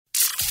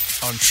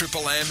on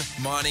Triple M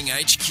Mining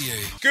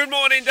HQ. Good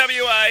morning,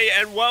 WA,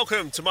 and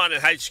welcome to Mining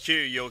HQ,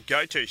 your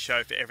go-to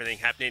show for everything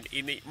happening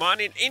in the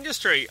mining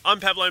industry. I'm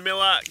Pablo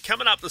Miller.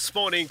 Coming up this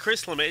morning,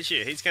 Chris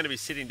Lemessier. He's going to be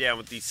sitting down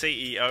with the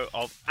CEO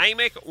of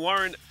AMEC,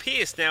 Warren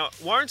Pearce. Now,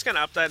 Warren's going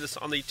to update us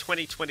on the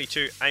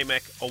 2022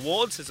 AMEC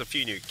Awards. There's a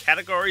few new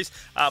categories.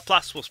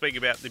 Plus, we'll speak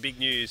about the big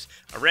news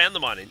around the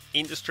mining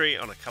industry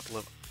on a couple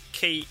of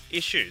key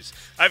issues.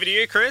 Over to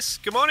you, Chris.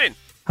 Good morning.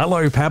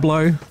 Hello,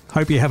 Pablo.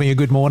 Hope you're having a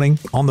good morning.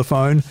 On the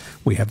phone,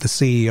 we have the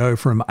CEO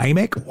from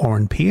AMEC,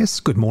 Warren Pearce.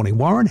 Good morning,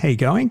 Warren. How you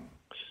going?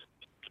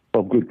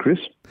 I'm good, Chris.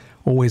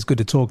 Always good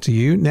to talk to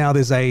you. Now,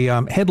 there's a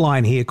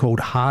headline here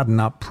called Harden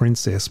Up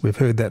Princess. We've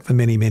heard that for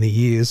many, many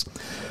years.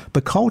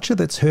 The culture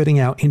that's hurting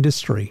our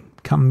industry.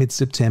 Come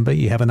mid-September,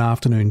 you have an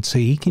afternoon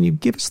tea. Can you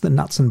give us the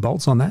nuts and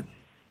bolts on that?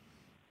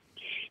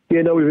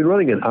 Yeah, no, we've been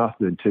running an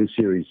afternoon tea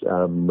series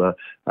for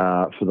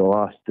the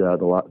last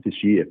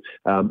this year,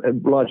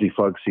 and largely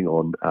focusing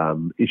on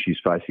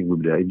issues facing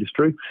women in our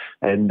industry.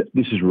 And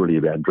this is really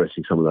about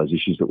addressing some of those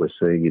issues that we're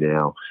seeing in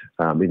our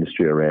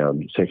industry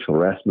around sexual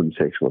harassment, and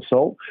sexual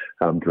assault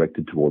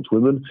directed towards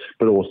women,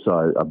 but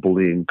also a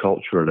bullying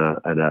culture and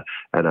a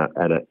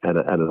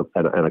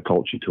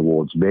culture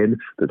towards men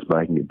that's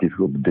making it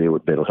difficult to deal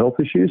with mental health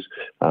issues.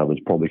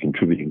 It's probably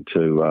contributing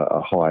to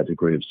a higher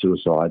degree of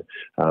suicide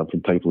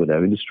from people in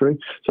our industry.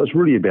 So it's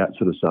really about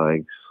sort of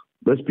saying,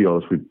 let's be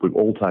honest, we've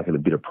all taken a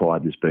bit of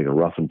pride in this being a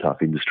rough and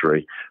tough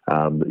industry,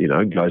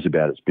 goes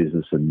about its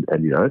business and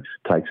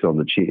takes it on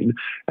the chin.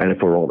 And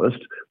if we're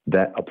honest,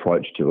 that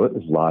approach to it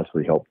has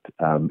largely helped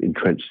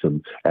entrench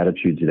some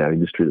attitudes in our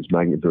industry that's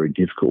making it very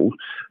difficult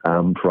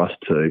for us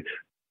to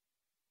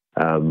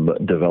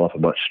develop a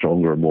much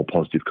stronger and more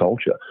positive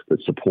culture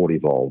that's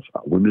supportive of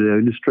women in our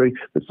industry,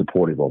 that's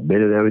supportive of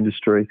men in our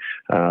industry,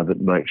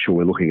 that makes sure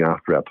we're looking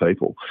after our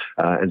people.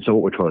 And so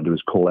what we're trying to do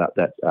is call out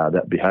that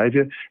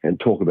behaviour and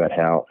talk about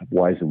how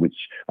ways in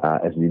which,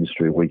 as an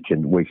industry, we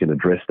can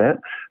address that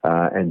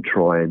and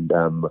try and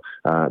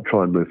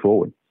move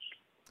forward.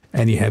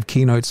 And you have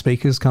keynote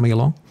speakers coming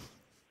along?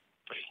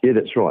 Yeah,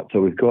 that's right.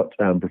 So we've got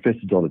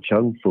Professor Donna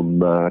Chung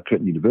from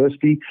Curtin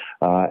University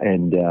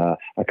and a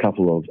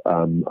couple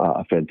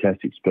of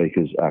fantastic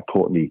speakers,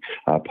 Courtney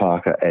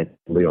Parker and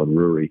Leon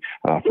Rury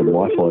from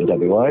Lifeline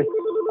WA.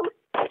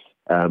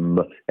 And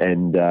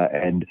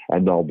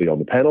they'll be on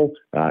the panel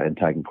and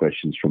taking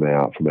questions from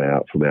our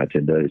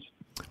attendees.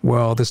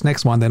 Well, this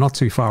next one, they're not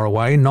too far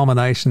away.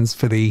 Nominations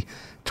for the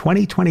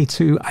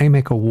 2022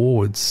 AMEC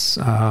Awards.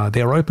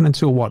 They're open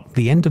until what,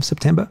 the end of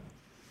September?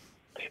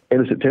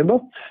 End of September.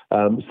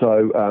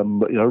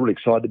 Really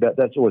excited about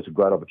that. It's always a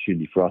great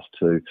opportunity for us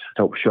to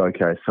help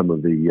showcase some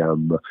of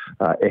the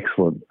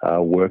excellent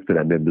work that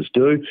our members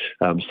do.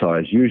 So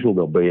as usual,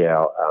 there'll be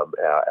our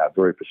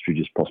very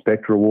prestigious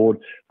Prospector Award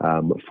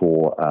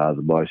for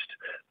the most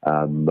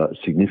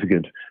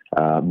significant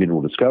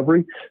mineral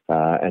discovery,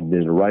 and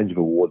there's a range of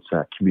awards: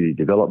 our Community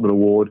Development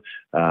Award,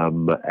 our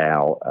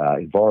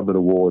Environment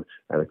Award,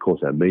 and of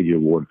course our Media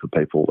Award for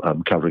people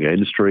covering our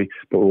industry.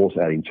 But we're also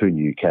adding two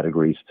new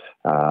categories: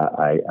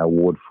 a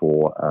award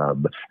for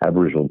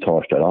Aboriginal and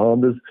Torres Strait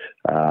Islanders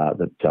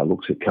that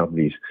looks at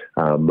companies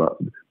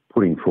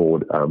putting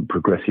forward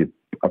progressive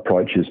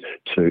approaches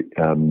to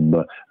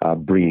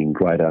bringing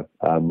greater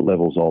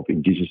levels of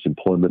Indigenous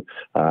employment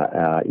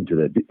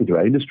into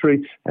our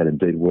industry and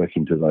indeed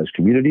working to those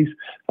communities,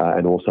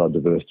 and also a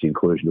Diversity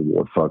Inclusion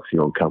Award focusing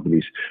on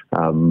companies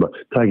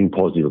taking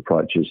positive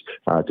approaches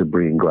to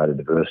bringing greater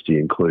diversity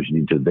and inclusion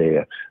into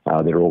their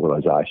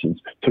organisations.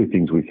 Two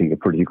things we think are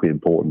particularly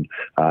important,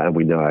 and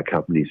we know our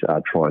companies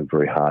are trying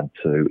very hard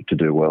to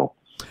do well.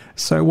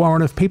 So,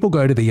 Warren, if people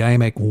go to the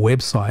AMEC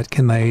website,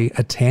 can they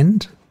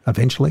attend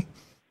eventually?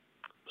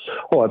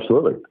 Oh,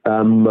 absolutely.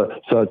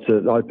 So it's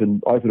an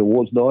open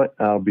awards night.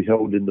 It'll be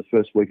held in the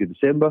first week of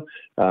December.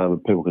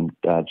 People can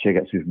check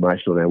out some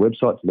information on our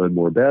website to learn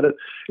more about it.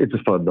 It's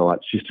a fun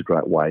night. It's just a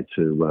great way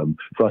to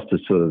for us to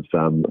sort of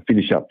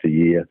finish up the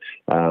year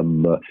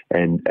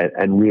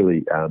and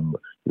really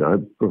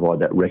provide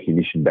that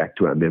recognition back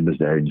to our members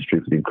in our industry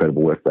for the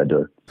incredible work they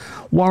do.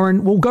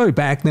 Warren, we'll go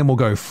back, then we'll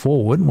go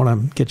forward. I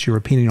want to get your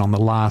opinion on the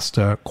last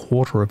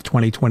quarter of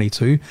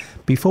 2022.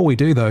 Before we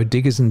do, though,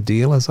 Diggers and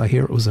Dealers, I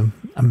hear it was an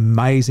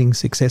amazing,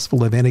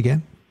 successful event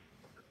again.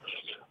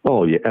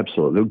 Oh, yeah,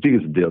 absolutely.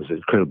 Diggers and Dealers is an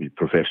incredibly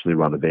professionally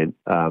run event.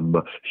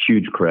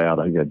 Huge crowd,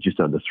 I think just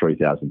under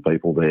 3,000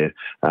 people there.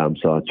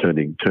 So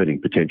turning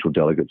potential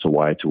delegates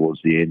away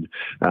towards the end.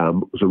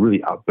 It was a really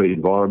upbeat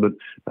environment.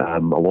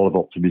 A lot of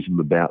optimism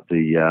about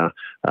the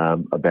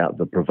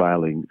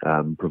prevailing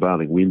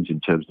winds in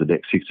terms of the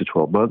next 6 to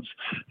 12 months.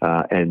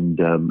 And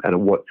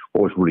what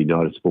was really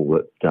noticeable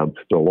that there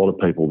were a lot of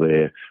people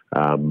there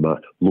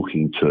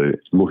looking to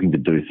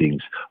do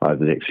things over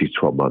the next 6 to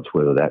 12 months,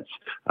 whether that's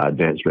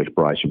advanced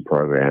exploration exploration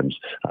programs,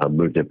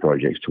 move their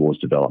projects towards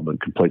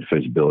development, complete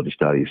feasibility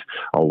studies.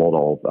 A lot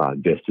of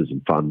investors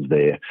and funds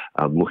there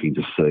looking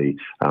to see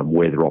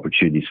where there are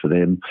opportunities for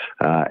them.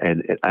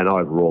 And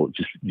overall,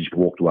 just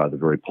walked away with a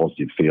very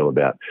positive feel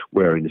about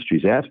where our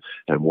industry's at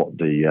and what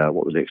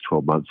the next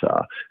 12 months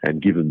are.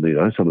 And given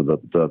some of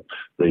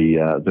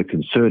the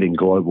concerning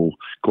global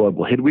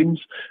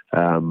headwinds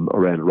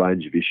around a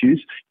range of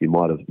issues, you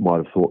might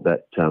have thought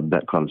that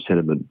that kind of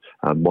sentiment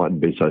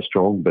mightn't be so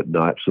strong, but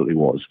no, absolutely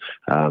was.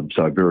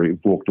 So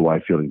walked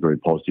away feeling very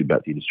positive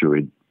about the industry we're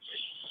in.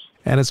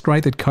 And it's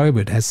great that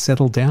COVID has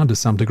settled down to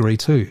some degree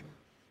too.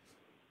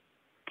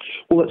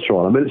 Well, that's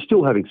right. I mean, it's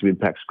still having some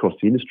impacts across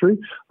the industry.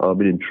 I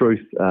mean, in truth,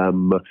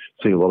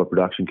 seeing a lot of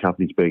production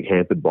companies being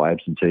hampered by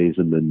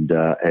absenteeism and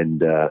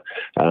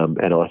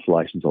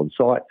isolations on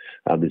site.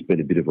 There's been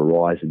a bit of a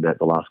rise in that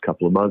the last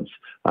couple of months,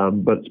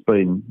 but it's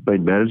been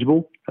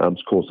manageable.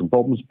 It's caused some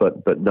problems,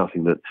 but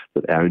nothing that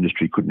our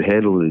industry couldn't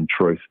handle. And in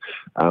truth,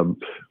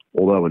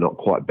 although we're not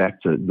quite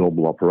back to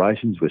normal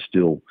operations, we're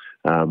still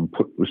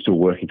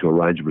working to a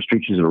range of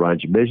restrictions and a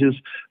range of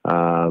measures.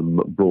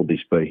 Broadly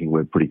speaking,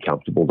 we're pretty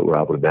comfortable that we're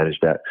able to manage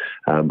that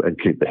and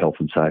keep the health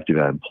and safety of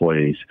our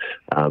employees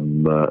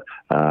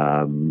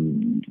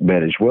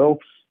managed well.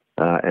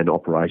 And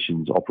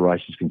operations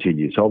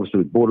continue. So obviously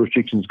with border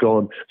restrictions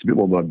gone, it's a bit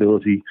more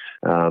mobility,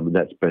 and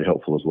that's been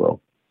helpful as well.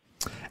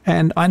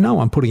 And I know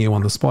I'm putting you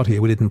on the spot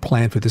here. We didn't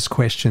plan for this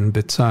question,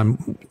 but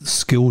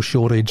skill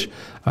shortage,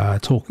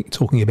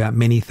 talking about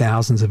many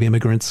thousands of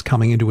immigrants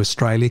coming into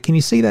Australia. Can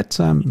you see that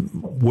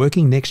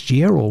working next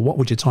year, or what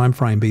would your time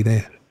frame be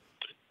there?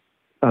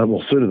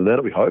 Well, sooner than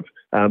that, we hope.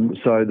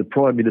 So the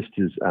Prime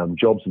Minister's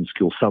Jobs and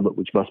Skills Summit,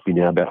 which must be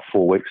now about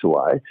 4 weeks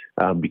away,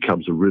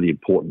 becomes a really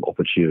important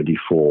opportunity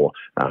for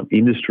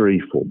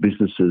industry, for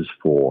businesses,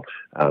 for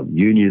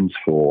unions,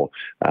 for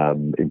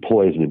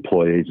employers and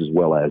employees, as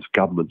well as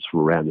governments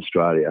from around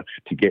Australia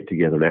to get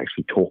together and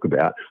actually talk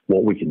about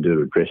what we can do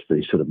to address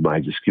these sort of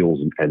major skills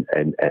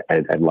and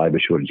labour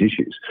shortage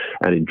issues.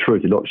 And in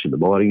truth, not just in the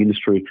mining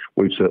industry,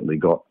 we've certainly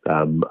got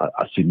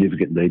a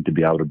significant need to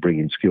be able to bring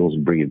in skills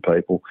and bring in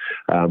people.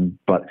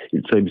 But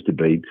it seems to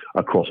be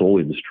across all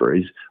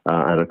industries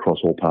and across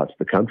all parts of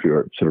the country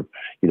are sort of,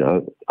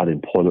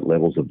 unemployment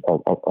levels of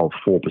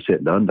 4%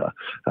 and under,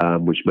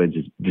 which means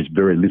there's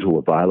very little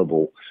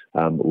available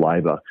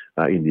labour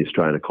in the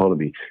Australian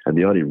economy. And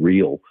the only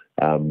real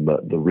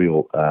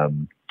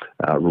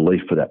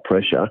relief for that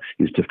pressure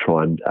is to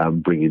try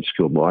and bring in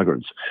skilled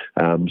migrants.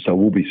 So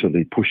we'll be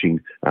certainly pushing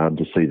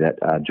to see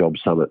that Job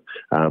Summit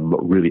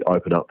really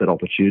open up that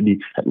opportunity,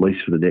 at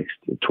least for the next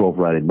 12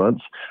 or 18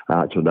 months,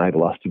 to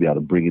enable us to be able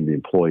to bring in the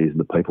employees and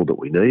the people that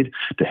we need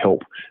to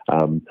help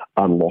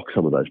unlock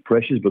some of those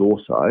pressures, but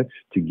also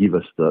to give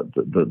us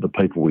the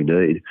people we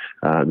need,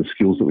 the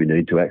skills that we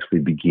need to actually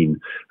begin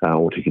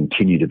or to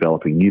continue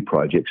developing new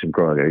projects and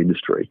growing our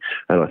industry.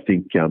 And I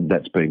think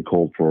that's been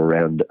called for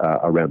around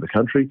the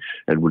country,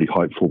 and really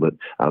hopeful that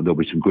there'll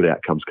be some good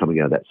outcomes coming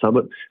out of that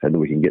summit, and that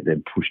we can get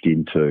them pushed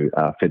into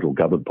federal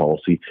government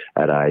policy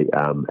at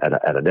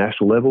a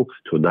national level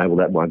to enable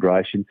that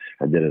migration,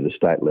 and then at a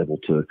state level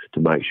to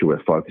make sure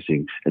we're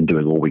focusing and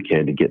doing all we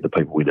can to get the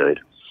people we need.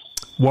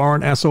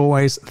 Warren, as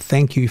always,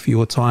 thank you for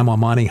your time on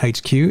Mining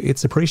HQ.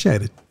 It's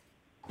appreciated.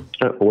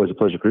 Always a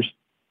pleasure, Chris.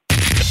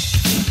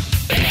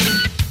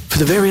 For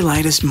the very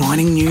latest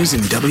mining news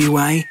in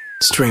WA,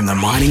 stream the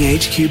Mining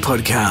HQ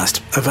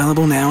podcast,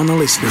 available now on the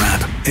Listener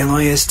app,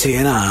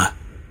 LISTNR.